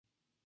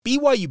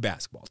BYU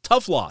basketball,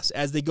 tough loss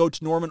as they go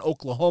to Norman,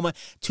 Oklahoma,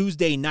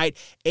 Tuesday night.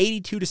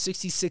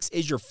 82-66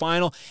 is your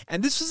final.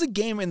 And this was a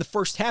game in the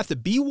first half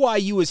that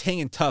BYU is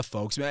hanging tough,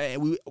 folks.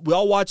 We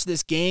all watched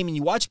this game, and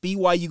you watch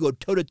BYU go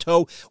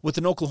toe-to-toe with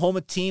an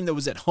Oklahoma team that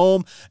was at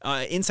home,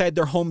 inside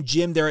their home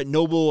gym there at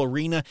Noble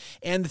Arena.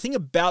 And the thing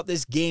about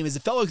this game is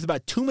it felt like it was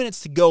about 2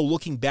 minutes to go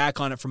looking back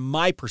on it from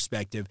my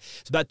perspective.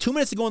 It's about 2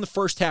 minutes to go in the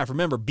first half.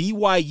 Remember,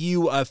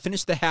 BYU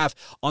finished the half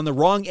on the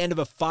wrong end of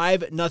a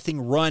 5-0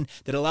 run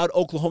that allowed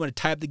Oklahoma to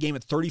tie up the game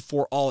at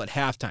 34 all at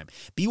halftime.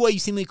 BYU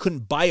seemingly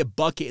couldn't buy a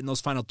bucket in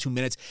those final 2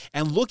 minutes,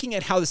 and looking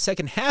at how the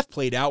second half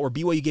played out, where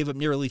BYU gave up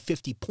nearly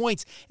 50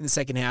 points in the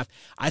second half,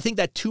 I think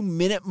that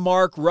 2-minute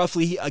mark,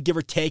 roughly, give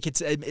or take,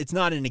 it's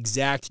not an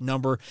exact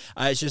number,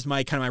 it's just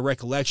my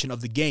recollection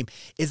of the game,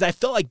 is I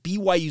felt like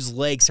BYU's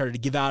legs started to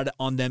give out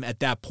on them at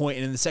that point,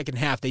 and in the second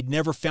half, they'd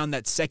never found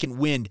that second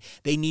wind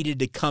they needed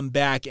to come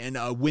back and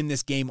win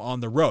this game on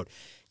the road.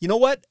 You know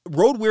what?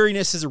 Road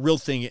weariness is a real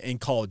thing in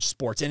college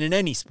sports and in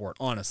any sport,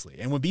 honestly.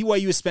 And when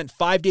BYU has spent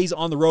 5 days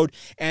on the road,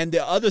 and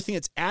the other thing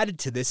that's added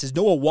to this is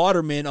Noah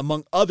Waterman,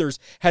 among others,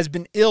 has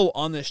been ill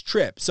on this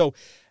trip. So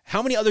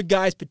how many other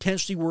guys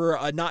potentially were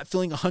not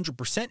feeling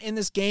 100% in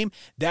this game?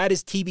 That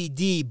is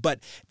TBD, but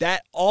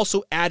that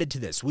also added to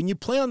this. When you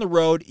play on the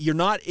road, you're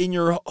not in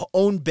your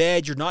own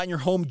bed, you're not in your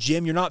home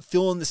gym, you're not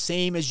feeling the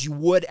same as you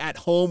would at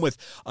home with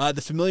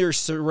the familiar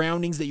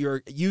surroundings that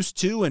you're used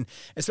to, and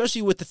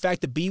especially with the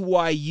fact that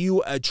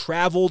BYU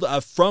traveled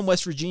from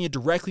West Virginia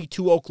directly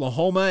to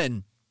Oklahoma,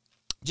 and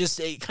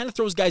just it kind of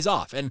throws guys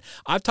off. And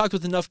I've talked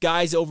with enough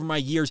guys over my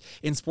years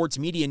in sports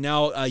media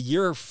now,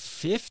 year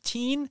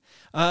 15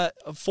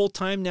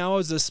 full-time now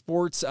as a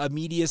sports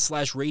media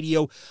 /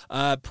 radio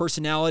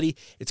personality.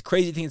 It's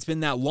crazy to think it's been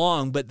that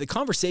long, but the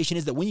conversation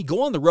is that when you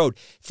go on the road,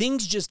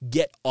 things just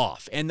get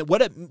off. And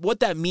what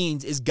that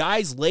means is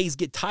guys' legs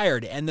get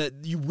tired, and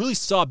you really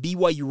saw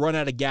BYU run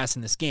out of gas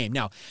in this game.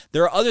 Now,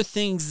 there are other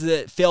things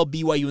that failed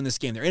BYU in this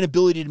game. Their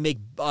inability to make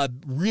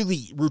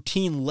really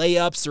routine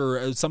layups,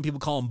 or some people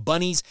call them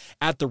bunnies,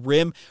 at the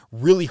rim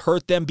really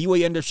hurt them.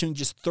 BYU ended up shooting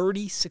just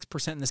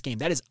 36% in this game.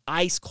 That is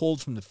ice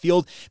cold from the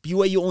field.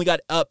 BYU only got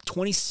up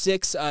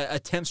 26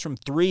 attempts from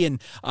three, and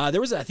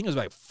there was, I think it was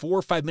like 4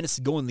 or 5 minutes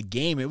to go in the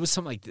game. It was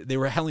something like they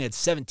only had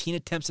 17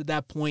 attempts at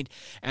that point,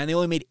 and they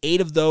only made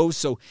 8 of those.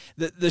 So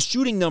the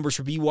shooting numbers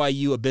for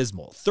BYU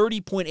abysmal.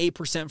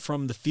 30.8%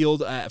 from the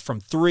field from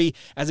three.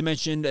 As I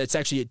mentioned, it's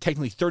actually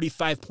technically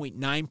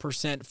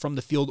 35.9% from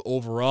the field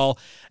overall.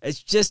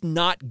 It's just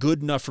not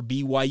good enough for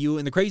BYU.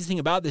 And the crazy thing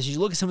about this is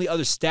you look at some of the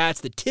other stats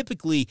that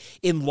typically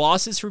in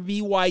losses for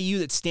BYU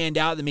that stand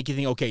out that make you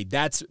think, okay,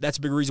 that's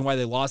a big reason why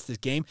they lost this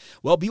game.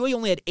 Well, BYU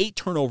only had 8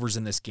 turnovers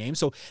in this game,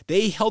 so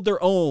they held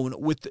their own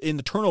in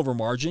the turnover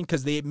margin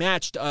because they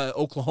matched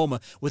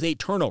Oklahoma with 8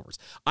 turnovers.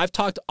 I've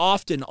talked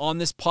often on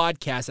this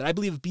podcast that I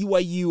believe if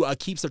BYU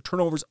keeps their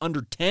turnovers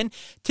under 10,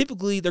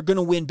 typically they're going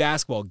to win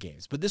basketball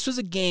games. But this was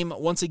a game,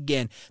 once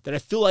again, that I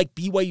feel like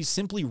BYU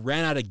simply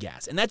ran out of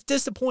gas, and that's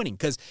disappointing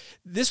because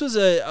this was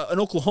an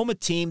Oklahoma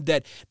team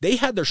that they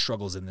had their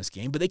struggles in this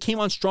game, but they came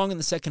on strong in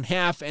the second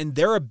half, and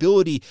their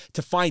ability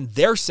to find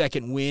their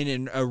second win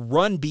and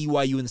run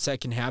BYU in the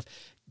second half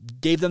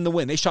gave them the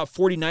win. They shot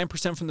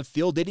 49% from the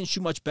field. They didn't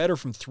shoot much better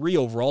from three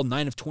overall,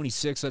 9 of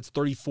 26. That's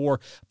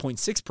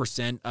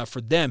 34.6%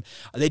 for them.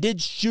 They did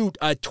shoot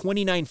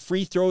 29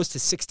 free throws to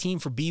 16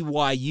 for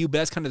BYU, but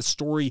that's kind of the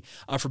story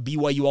for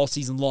BYU all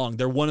season long.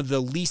 They're one of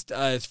the least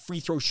free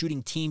throw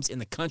shooting teams in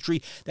the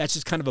country. That's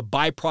just kind of a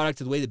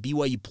byproduct of the way that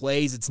BYU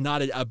plays. It's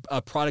not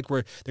a product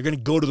where they're going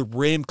to go to the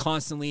rim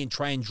constantly and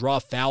try and draw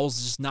fouls.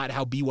 It's just not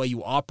how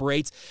BYU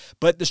operates.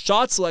 But the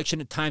shot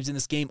selection at times in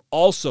this game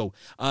also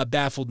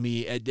baffled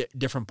me at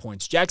different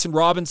points. Jackson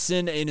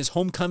Robinson in his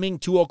homecoming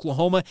to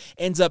Oklahoma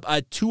ends up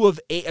 2 of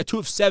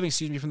 7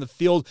 from the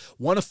field,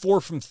 1 of 4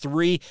 from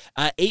 3,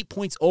 8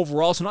 points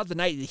overall. So not the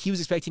night that he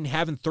was expecting to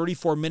have in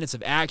 34 minutes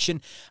of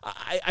action.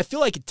 I feel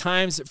like at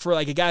times for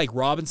like a guy like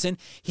Robinson,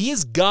 he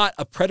has got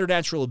a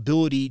preternatural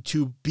ability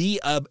to be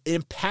an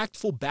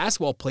impactful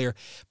basketball player,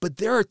 but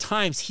there are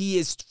times he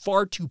is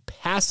far too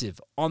passive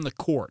on the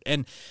court.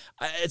 And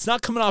it's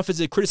not coming off as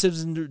a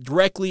criticism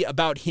directly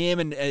about him,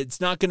 and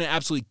it's not going to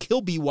absolutely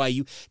kill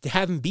BYU to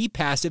have him be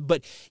passive,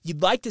 but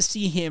you'd like to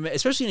see him,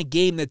 especially in a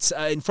game that's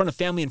in front of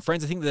family and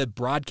friends. I think the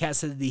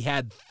broadcast said that he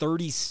had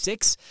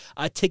 36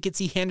 tickets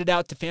he handed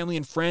out to family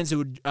and friends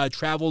who had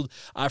traveled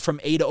from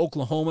Ada,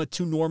 Oklahoma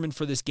to Norman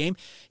for this game.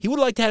 He would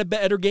have liked to have a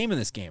better game in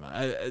this game.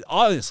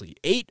 Honestly,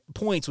 8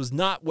 points was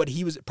not what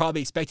he was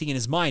probably expecting in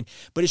his mind,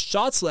 but his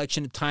shot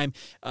selection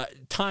at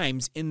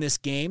times in this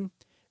game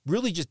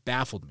really just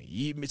baffled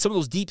me. Some of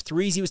those deep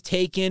threes he was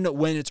taking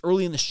when it's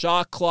early in the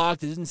shot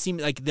clock, it doesn't seem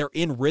like they're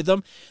in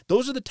rhythm.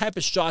 Those are the type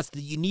of shots that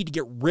you need to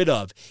get rid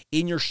of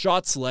in your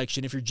shot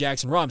selection if you're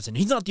Jackson Robinson.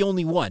 He's not the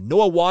only one.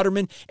 Noah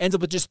Waterman ends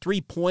up with just 3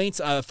 points.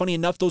 Funny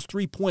enough, those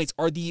 3 points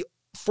are the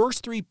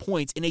first 3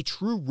 points in a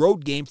true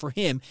road game for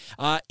him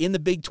in the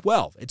Big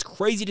 12. It's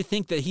crazy to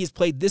think that he has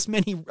played this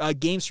many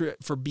games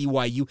for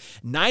BYU,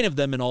 9 of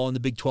them in all in the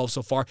Big 12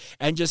 so far,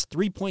 and just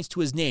 3 points to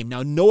his name.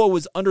 Now, Noah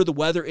was under the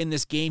weather in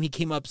this game. He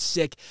came up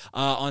sick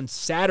on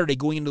Saturday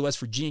going into the West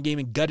Virginia game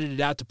and gutted it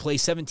out to play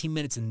 17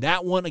 minutes in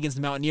that one against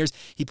the Mountaineers.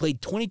 He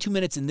played 22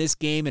 minutes in this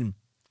game, and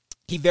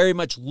he very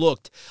much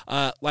looked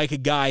like a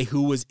guy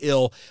who was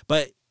ill.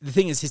 But the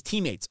thing is, his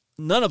teammates,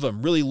 none of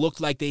them really looked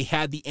like they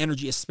had the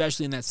energy,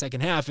 especially in that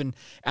second half, and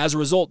as a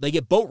result, they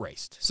get boat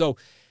raced. So,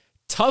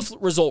 tough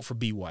result for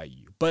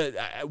BYU. But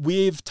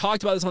we've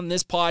talked about this on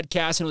this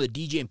podcast. I know that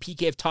DJ and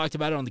PK have talked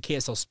about it on the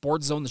KSL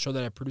Sports Zone, the show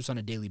that I produce on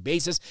a daily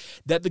basis,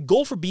 that the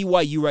goal for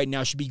BYU right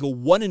now should be go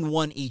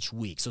 1-1 each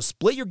week. So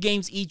split your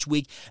games each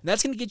week, and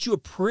that's going to get you a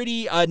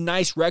pretty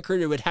nice record.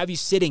 It would have you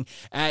sitting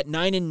at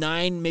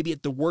 9-9, maybe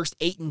at the worst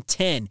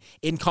 8-10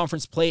 in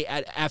conference play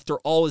after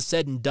all is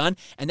said and done,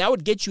 and that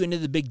would get you into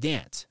the big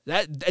dance.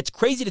 It's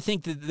crazy to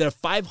think that a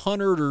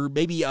 500 or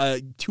maybe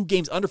 2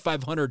 games under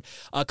 500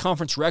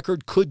 conference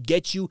record could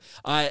get you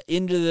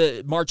into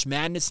the March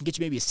Madness and get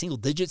you maybe a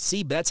single-digit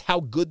seed, but that's how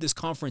good this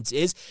conference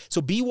is.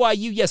 So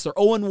BYU, yes, they're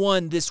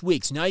 0-1 this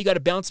week, so now you got to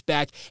bounce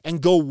back and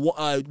go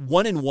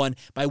 1-1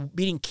 by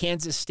beating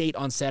Kansas State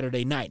on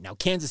Saturday night. Now,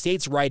 Kansas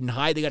State's riding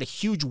high. They got a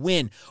huge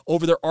win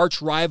over their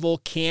arch rival,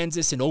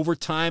 Kansas, in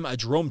overtime.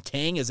 Jerome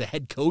Tang, as a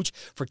head coach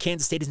for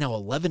Kansas State, is now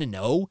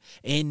 11-0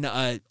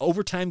 in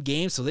overtime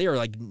games, so they are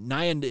like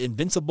nigh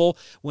invincible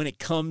when it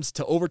comes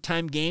to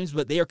overtime games,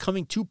 but they are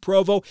coming to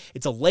Provo.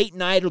 It's a late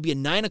night. It'll be a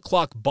 9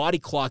 o'clock body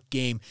clock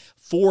game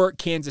for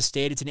Kansas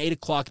State. It's an 8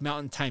 o'clock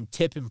Mountain Time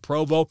tip in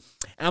Provo.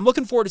 And I'm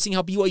looking forward to seeing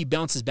how BYU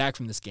bounces back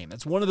from this game.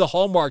 That's one of the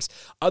hallmarks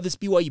of this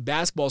BYU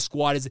basketball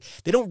squad is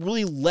they don't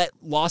really let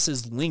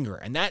losses linger.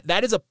 And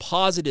that is a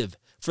positive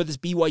for this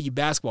BYU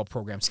basketball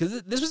program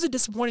because this was a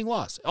disappointing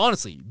loss.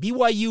 Honestly,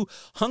 BYU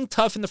hung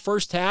tough in the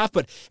first half,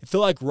 but it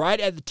felt like right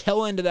at the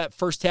tail end of that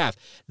first half,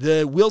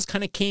 the wheels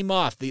kind of came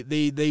off.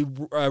 They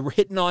were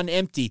hitting on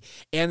empty,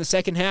 and the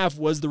second half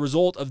was the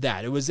result of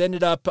that. It was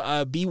ended up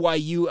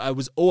BYU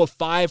was 0 of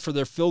 5 for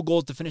their field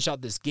goals to finish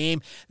out this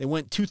game. They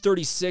went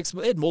 236,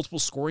 but they had multiple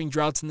scoring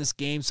droughts in this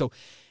game, so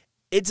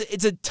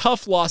it's a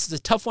tough loss. It's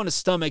a tough one to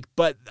stomach,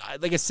 but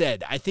like I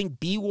said, I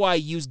think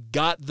BYU's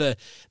got the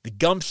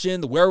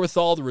gumption, the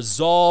wherewithal, the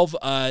resolve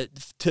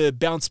to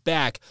bounce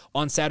back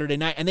on Saturday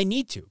night, and they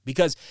need to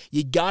because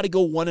you got to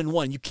go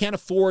 1-1. You can't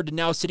afford to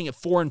now sitting at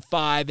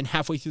 4-5 and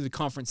halfway through the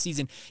conference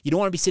season. You don't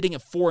want to be sitting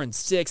at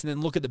 4-6 and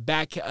then look at the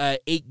back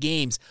 8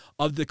 games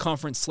of the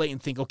conference slate and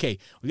think, okay,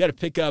 we got to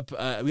pick up,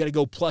 we got to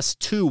go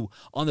 +2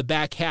 on the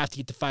back half to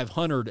get to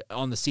 500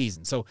 on the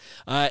season. So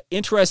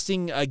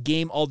interesting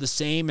game all the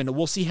same,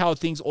 and we'll see how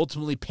things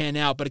ultimately pan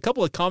out. But a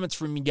couple of comments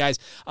from you guys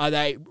that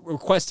I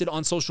requested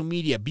on social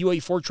media.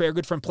 BYU4 Trey, our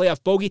good friend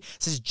Playoff Bogey,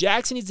 says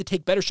Jackson needs to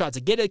take better shots. I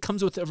get it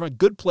comes from a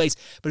good place,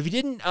 but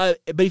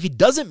if he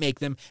doesn't make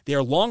them, they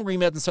are long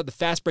rebounds and start the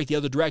fast break the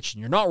other direction.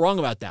 You're not wrong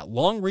about that.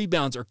 Long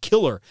rebounds are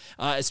killer,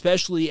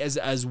 especially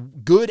as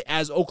good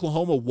as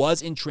Oklahoma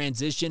was in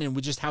transition and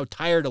with just how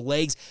tired of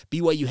legs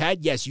BYU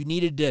had. Yes, you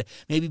needed to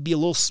maybe be a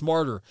little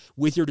smarter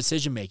with your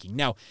decision making.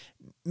 Now,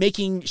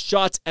 making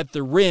shots at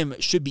the rim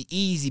should be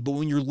easy, but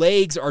when your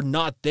legs are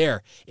not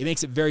there, it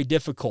makes it very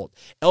difficult.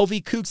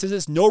 LV Kook says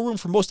there's no room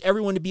for most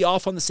everyone to be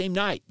off on the same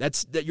night.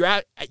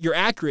 You're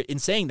accurate in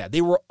saying that.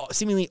 They were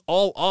seemingly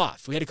all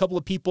off. We had a couple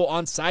of people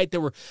on site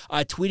that were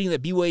tweeting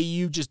that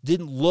BYU just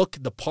didn't look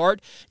the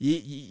part.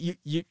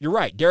 You're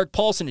right. Derek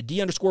Paulson at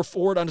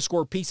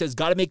D_forward_P says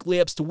got to make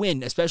layups to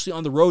win, especially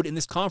on the road in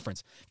this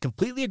conference.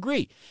 Completely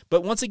agree.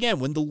 But once again,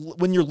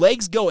 when your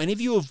legs go, any of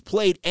you have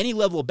played any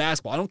level of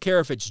basketball, I don't care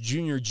if it's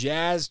junior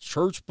jazz,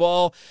 church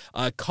ball,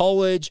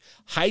 college,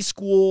 high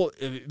school,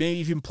 maybe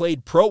even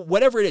played pro,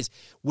 whatever it is.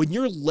 When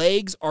your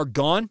legs are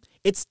gone,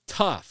 it's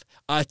tough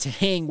to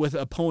hang with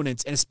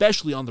opponents, and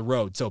especially on the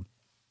road. So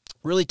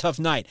really tough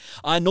night.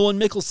 Nolan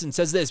Mickelson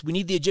says this: we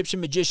need the Egyptian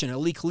magician,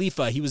 Ali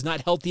Khalifa. He was not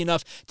healthy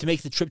enough to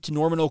make the trip to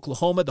Norman,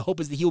 Oklahoma. The hope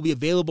is that he will be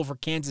available for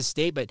Kansas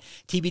State, but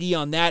TBD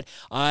on that.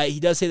 He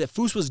does say that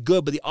Foose was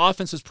good, but the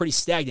offense was pretty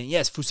stagnant.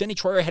 Yes, Fousseyni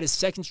Traore had his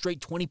second straight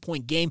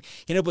 20-point game.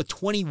 He ended up with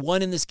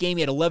 21 in this game.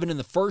 He had 11 in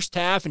the first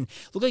half, and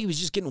looked like he was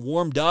just getting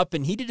warmed up,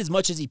 and he did as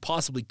much as he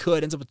possibly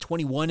could. Ends up with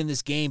 21 in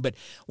this game, but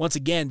once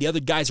again, the other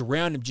guys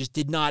around him just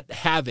did not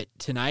have it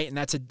tonight, and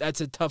that's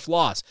a tough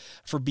loss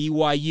for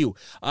BYU.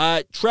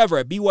 Trevor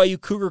at BYU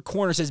Cougar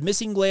Corner says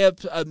missing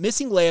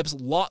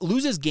layups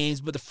loses games,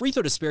 but the free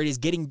throw disparity is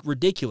getting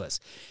ridiculous.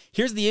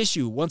 Here's the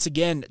issue, once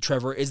again,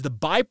 Trevor, is the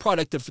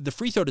byproduct of the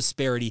free throw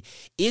disparity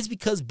is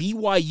because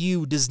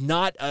BYU does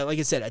not, like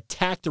I said,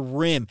 attack the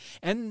rim,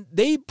 and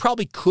they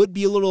probably could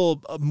be a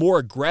little more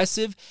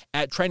aggressive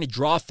at trying to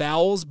draw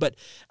fouls, but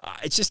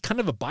it's just kind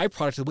of a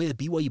byproduct of the way that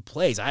BYU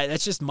plays.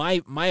 That's just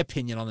my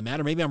opinion on the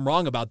matter. Maybe I'm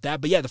wrong about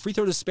that, but yeah, the free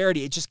throw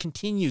disparity, it just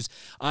continues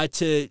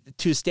to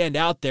stand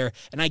out there,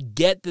 and I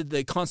get that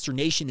the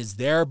consternation is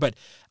there, but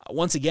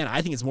once again,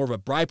 I think it's more of a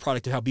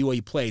byproduct of how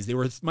BYU plays. They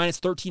were minus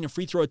 13 in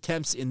free throw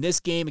attempts in this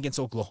game against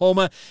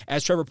Oklahoma.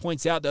 As Trevor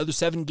points out, the other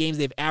 7 games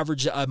they've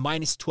averaged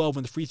minus 12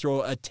 in the free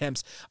throw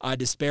attempts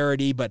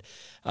disparity. But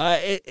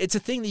it's a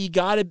thing that you've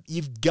got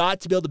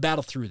to be able to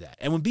battle through that.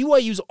 And when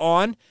BYU's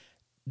on,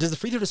 does the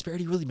free throw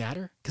disparity really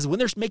matter? Because when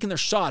they're making their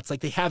shots like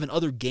they have in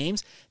other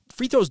games,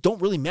 free throws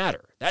don't really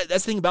matter. That's the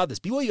thing about this.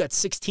 BYU got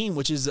 16,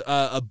 which is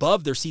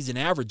above their season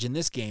average in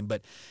this game.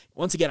 But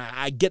once again,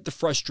 I get the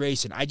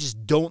frustration. I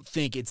just don't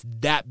think it's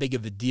that big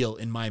of a deal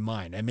in my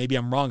mind. And maybe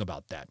I'm wrong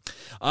about that.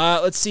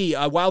 Let's see.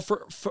 Wild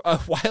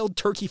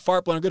Turkey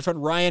Fartblown, our good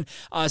friend Ryan,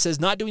 says,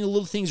 not doing the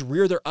little things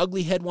rear their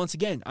ugly head once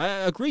again. I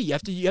agree. You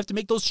have to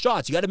make those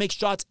shots. You got to make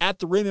shots at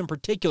the rim in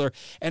particular.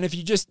 And if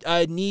you just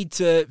need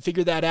to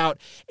figure that out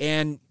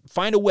and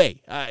find a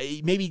way,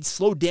 maybe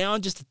slow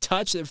down just a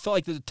touch. It felt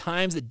like the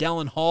times that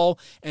Dallin Hall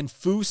and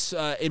Foose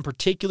in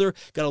particular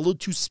got a little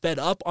too sped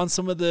up on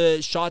some of the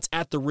shots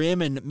at the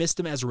rim and missed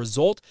them as a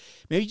result.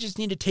 Maybe you just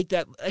need to take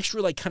that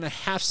extra kind of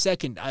half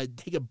second,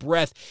 take a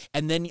breath,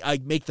 and then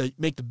make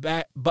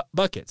the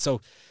bucket. So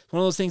it's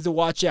one of those things to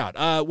watch out.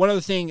 One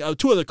other thing,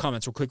 2 other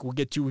comments real quick we'll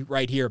get to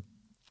right here.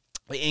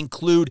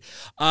 Include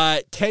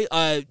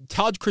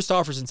Taj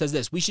Christopherson says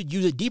this: we should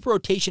use a deep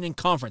rotation in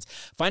conference.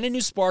 Find a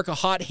new spark, a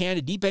hot hand,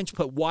 a deep bench,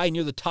 put Y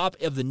near the top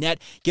of the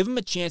net. Give him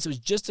a chance. It was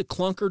just a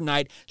clunker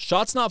night.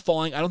 Shots not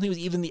falling. I don't think it was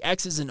even the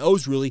X's and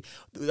O's really.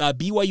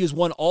 BYU has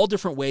won all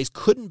different ways.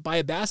 Couldn't buy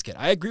a basket.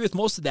 I agree with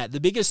most of that.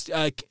 The biggest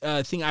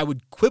thing I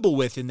would quibble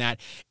with in that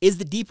is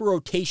the deeper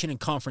rotation in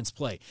conference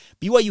play.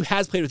 BYU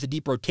has played with a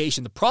deep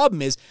rotation. The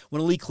problem is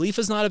when Ali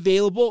Khalifa's not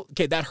available,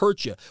 okay, that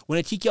hurts you. When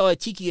Atiki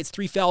Alatiki gets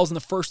 3 fouls in the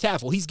first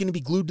half, well, he's going to be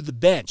glued to the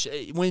bench.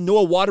 When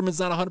Noah Waterman's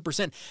not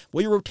 100%,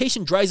 well, your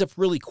rotation dries up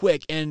really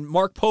quick, and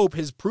Mark Pope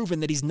has proven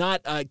that he's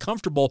not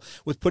comfortable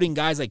with putting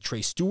guys like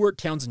Trey Stewart,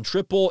 Townsend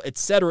Triple,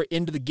 etc.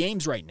 into the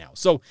games right now.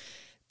 So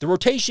the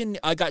rotation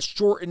got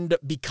shortened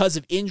because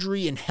of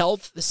injury and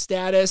health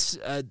status,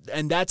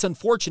 and that's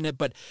unfortunate,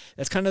 but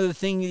that's kind of the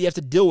thing you have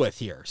to deal with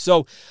here.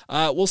 So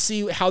we'll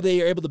see how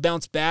they are able to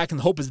bounce back, and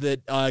the hope is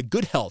that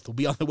good health will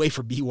be on the way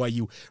for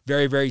BYU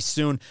very, very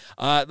soon.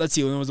 Let's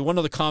see, there was one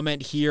other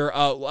comment here.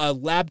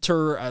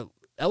 Labter...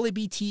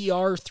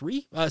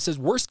 LABTR3 says,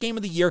 worst game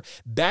of the year.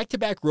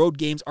 Back-to-back road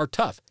games are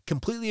tough.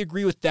 Completely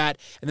agree with that.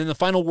 And then the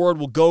final word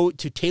will go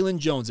to Talon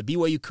Jones, a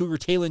BYU Cougar.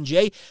 Talon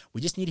J,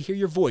 we just need to hear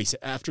your voice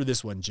after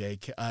this one,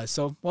 Jake.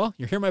 Well,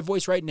 you're hearing my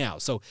voice right now.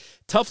 So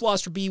tough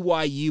loss for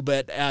BYU,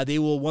 but they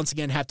will once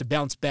again have to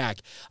bounce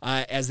back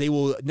as they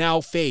will now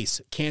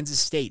face Kansas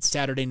State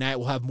Saturday night.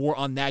 We'll have more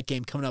on that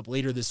game coming up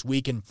later this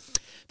week. And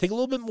take a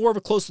little bit more of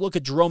a close look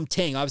at Jerome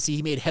Tang. Obviously,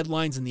 he made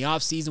headlines in the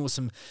offseason with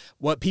some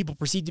what people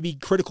perceive to be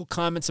critical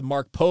comments of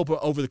Mark Pope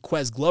over the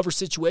Quez Glover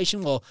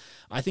situation. Well,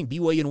 I think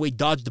BYU in a way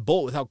dodged the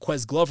bullet without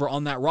Quez Glover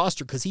on that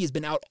roster because he has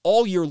been out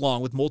all year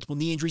long with multiple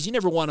knee injuries. You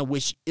never want to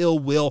wish ill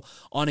will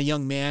on a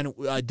young man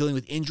dealing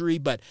with injury,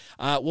 but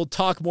we'll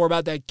talk more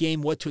about that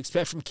game, what to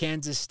expect from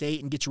Kansas State,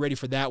 and get you ready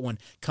for that one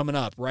coming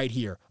up right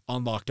here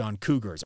on Locked On Cougars.